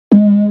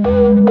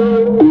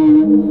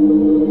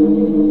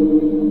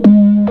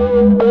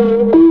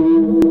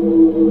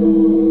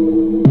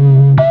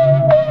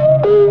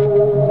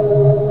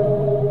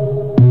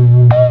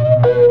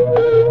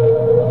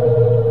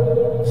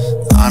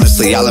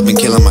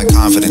my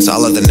confidence.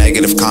 All of the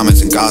negative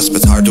comments and gossip,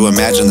 it's hard to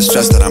imagine the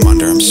stress that I'm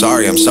under. I'm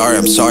sorry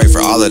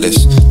for all of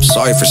this. I'm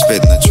sorry for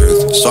spitting the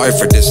truth. Sorry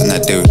for dissing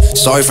that dude.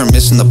 Sorry for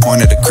missing the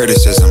point of the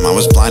criticism. I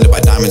was blinded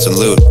by diamonds and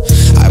loot.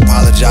 I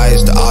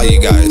apologize to all you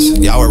guys.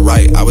 Y'all were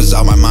right, I was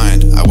out my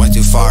mind. I went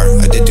too far,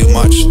 I did too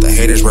much. The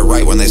haters were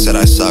right when they said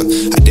I suck.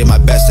 I did my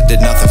best, it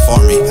did nothing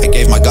for me. I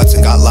gave my guts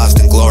and got lost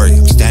in glory.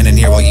 I'm standing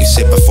here while you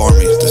sit before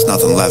me. There's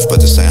nothing left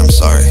but to say I'm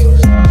sorry.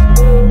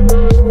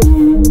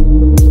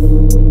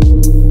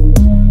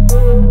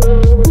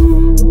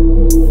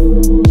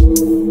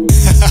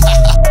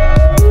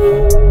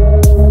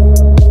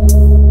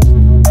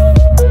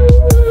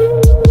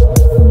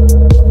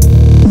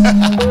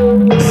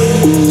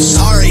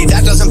 Sorry,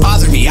 that doesn't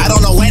bother me. I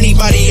don't owe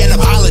anybody an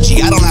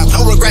apology. I don't have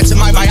no regrets in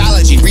my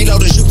biology.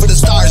 Reload and shoot for the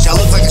stars, y'all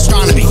look like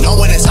astronomy. No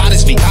one as hot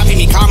as me, copy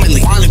me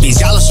commonly.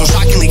 Wannabes, y'all are so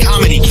shockingly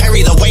comedy.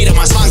 Carry the weight of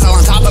my songs all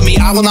on top of me.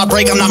 I will not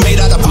break, I'm not made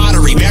out of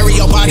pottery. Bury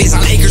your bodies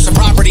on acres of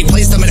property.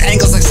 Place them at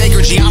angles like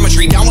sacred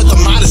geometry. Down with the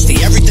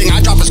modesty, everything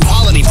I drop is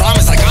quality.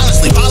 Promise, like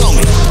honestly, follow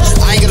me.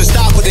 I ain't gonna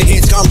stop with the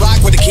hits. Come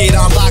rock with the kid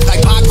on block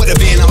like Pac with a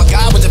bin. I'm a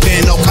god with a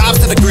pen, no cops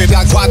to the crib.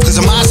 Got guap cause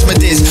I'm awesome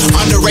at this.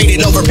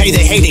 Underrated, overpaid,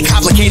 they hate it.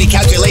 Complicated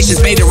calculations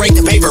made to rate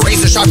the paper.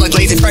 Razor sharp like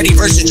lazy Freddy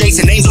versus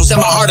Jason. Angels in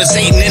my heart of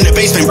Satan in the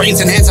basement.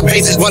 Brains and handsome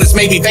faces, what it's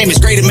made me famous.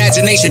 Great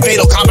imagination,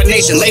 fatal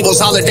combination. Labels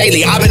holler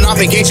daily, I've been on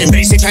vacation.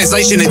 Basic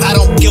translation is I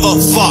don't give a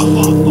fuck.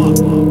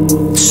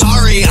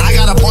 Sorry, I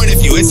got a point of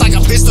view. It's like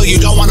a pistol, you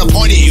don't want to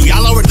point at you.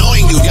 Y'all are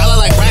annoying, dude. Y'all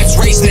are like rats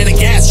racing in a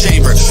gas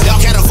chamber.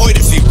 Y'all can't avoid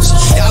the fuse.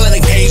 Y'all in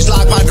a cage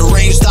lock, my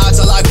deranged thoughts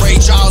are like Ray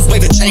Charles.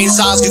 Play the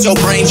chainsaws, get your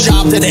brain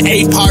chopped to the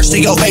 8 parts to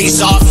your face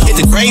off. Hit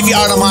the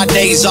graveyard on my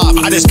days off.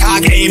 I just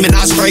cock aim and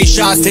I spray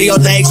shots till your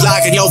legs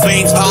lock and your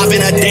veins pop.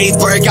 In a day's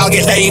work, y'all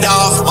get laid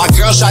off. My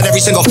girl shot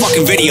every single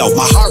fucking video.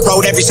 My heart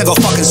wrote every single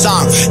fucking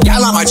song.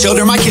 Y'all are my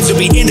children, my kids will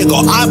be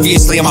indigo.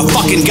 Obviously, I'm a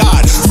fucking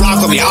god.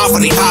 Rock with me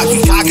awfully cocky.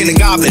 Cocking the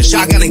goblin,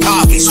 shotgun and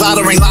coffee.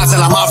 Slaughtering lots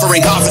and I'm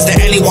offering coffins to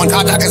anyone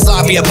caught talking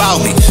sloppy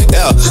about me.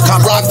 Yeah,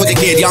 come rock with the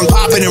kid. Young,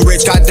 poppin' and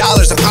rich. Got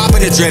dollars, I'm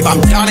popping a drip.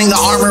 I'm donning the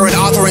armor and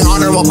authoring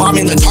honor while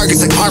bombing the targets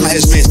that karma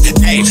has missed.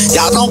 Hey,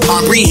 y'all don't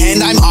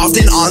comprehend, I'm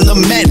often on the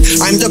mend.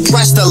 I'm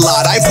depressed a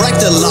lot, I've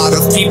wrecked a lot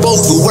of people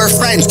who were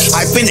friends.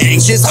 I've been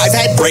anxious, I've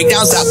had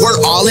breakdowns that were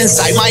all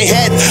inside my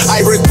head.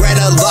 I regret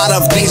a lot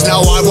of things,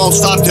 now I won't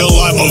stop till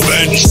I'm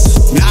avenged.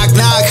 Knock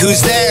knock,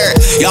 who's there?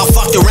 Y'all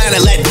fucked around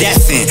and let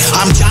death in.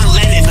 I'm John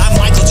Lennon, I'm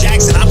Michael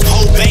Jackson, I'm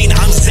Cobain,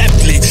 I'm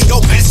Zeppelin.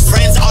 Your best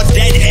friends are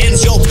dead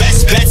ends, your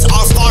best bets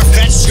are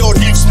far-fetched. Your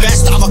next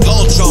best, I'm a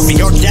gold trophy.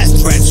 Your death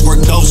threats were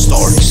ghost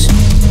stories.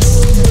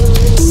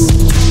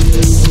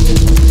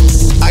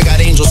 I got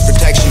angels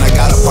protection, I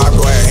got a barbed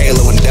wire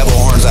halo and devil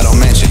horns I don't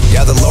mention.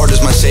 Yeah, the Lord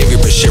is my savior,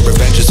 but shit,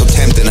 revenge is so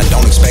tempting, I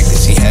don't expect to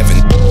see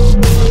heaven.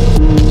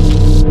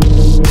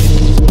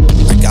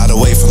 I got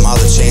away from all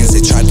the chains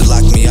they tried to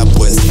lock me up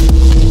with.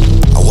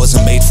 I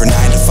wasn't made for 9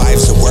 to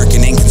 5s or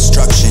working in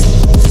construction.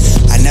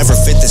 I never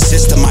fit the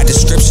system, my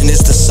description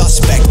is the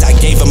suspect. I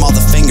gave him all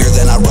the finger,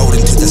 then I rode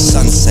into the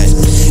sunset.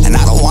 And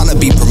I don't wanna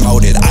be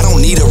promoted, I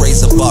don't need to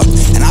raise a buck.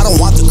 And I don't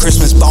want the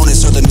Christmas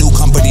bonus or the new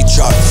company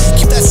truck.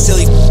 Keep that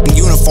silly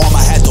uniform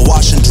I had to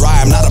wash and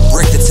dry. I'm not a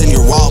brick that's in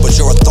your wall, but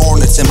you're a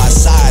thorn that's in my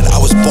side. I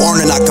was born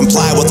and I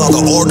comply with all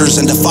the orders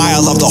and defy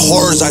all of the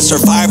horrors I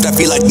survived. I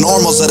feel like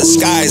normal's a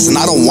disguise, and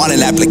I don't want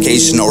an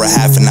application or a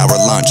half-an-hour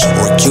lunch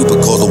or a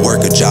cubicle to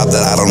work a job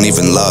that I don't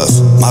even love.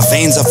 My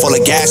veins are full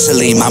of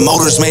gasoline, my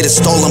motor's made of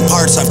stolen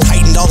parts. I've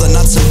tightened all the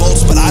nuts and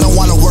bolts, but I don't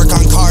want to work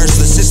on cars.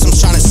 The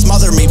system's trying to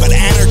smother me, but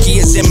anarchy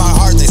is in my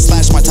heart. They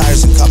slash my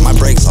tires and cut my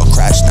brakes. I'll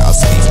crash now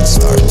if it even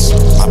starts.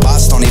 My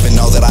boss don't even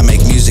know that I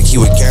make music he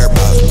would care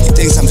about. He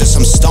thinks I'm just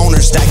some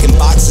stoner stacking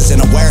boxes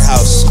in a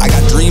warehouse. I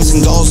got dreams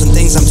and goals and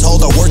things I'm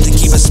told are worth to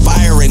keep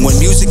aspiring. When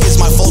music is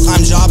my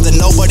full-time job, then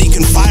nobody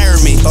can fire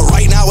me. But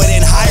right now it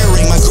ain't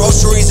hiring. My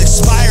groceries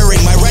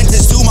expiring. My rent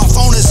is due, my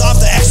phone is off.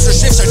 The extra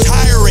shifts are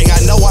tiring. I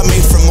know I'm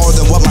made for more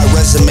than what my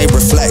resume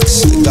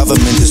reflects. The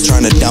government is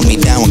trying to dumb me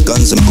down with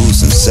guns and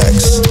booze and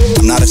sex.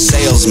 I'm not a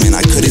salesman,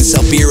 I couldn't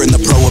sell beer in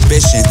the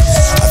prohibition.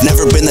 I've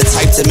never been the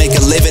type to make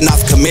a living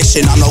off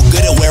commission. I'm no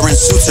good at wearing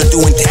suits or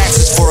doing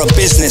taxes for a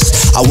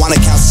business. I wanna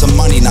count some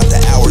money, not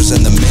the hours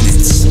and the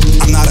minutes.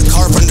 I'm not a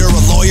carpenter,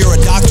 a lawyer, a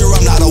doctor.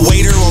 I'm not a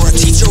waiter or a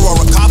teacher or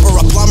a cop or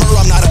a plumber.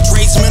 I'm not a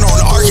tradesman or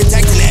an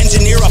architect, an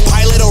engineer, a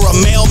pilot or a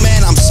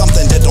mailman. I'm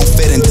something that don't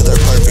fit into their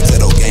perfect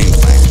little game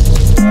plan.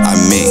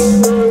 I'm me.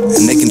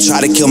 And they can try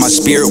to kill my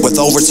spirit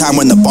with overtime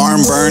when the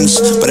barn burns.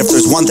 But if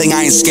there's one thing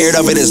I ain't scared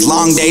of, it is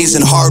long days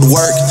and hard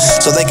work.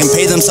 So they can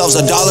pay themselves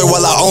 $1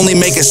 while I only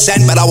make a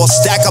cent. But I will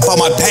stack up all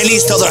my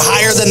pennies till they're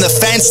higher than the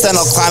fence. Then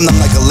I'll climb them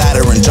like a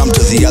ladder and jump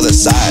to the other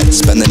side.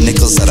 Spend the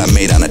nickels that I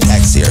made on a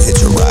taxi or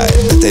hitch a ride.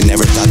 But they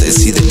never thought they'd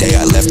see the day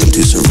I left them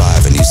to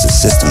survive and use the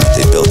system that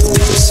they built to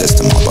leave the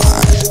system all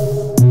behind.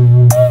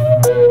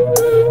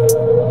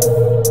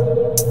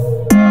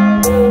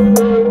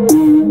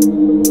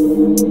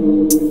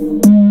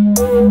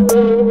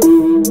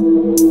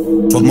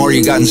 What more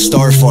you got in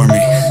store for me?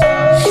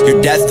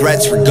 Your death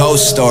threats were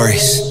ghost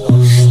stories,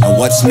 and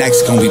what's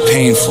next gonna be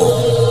painful.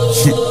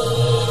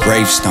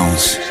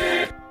 Gravestones.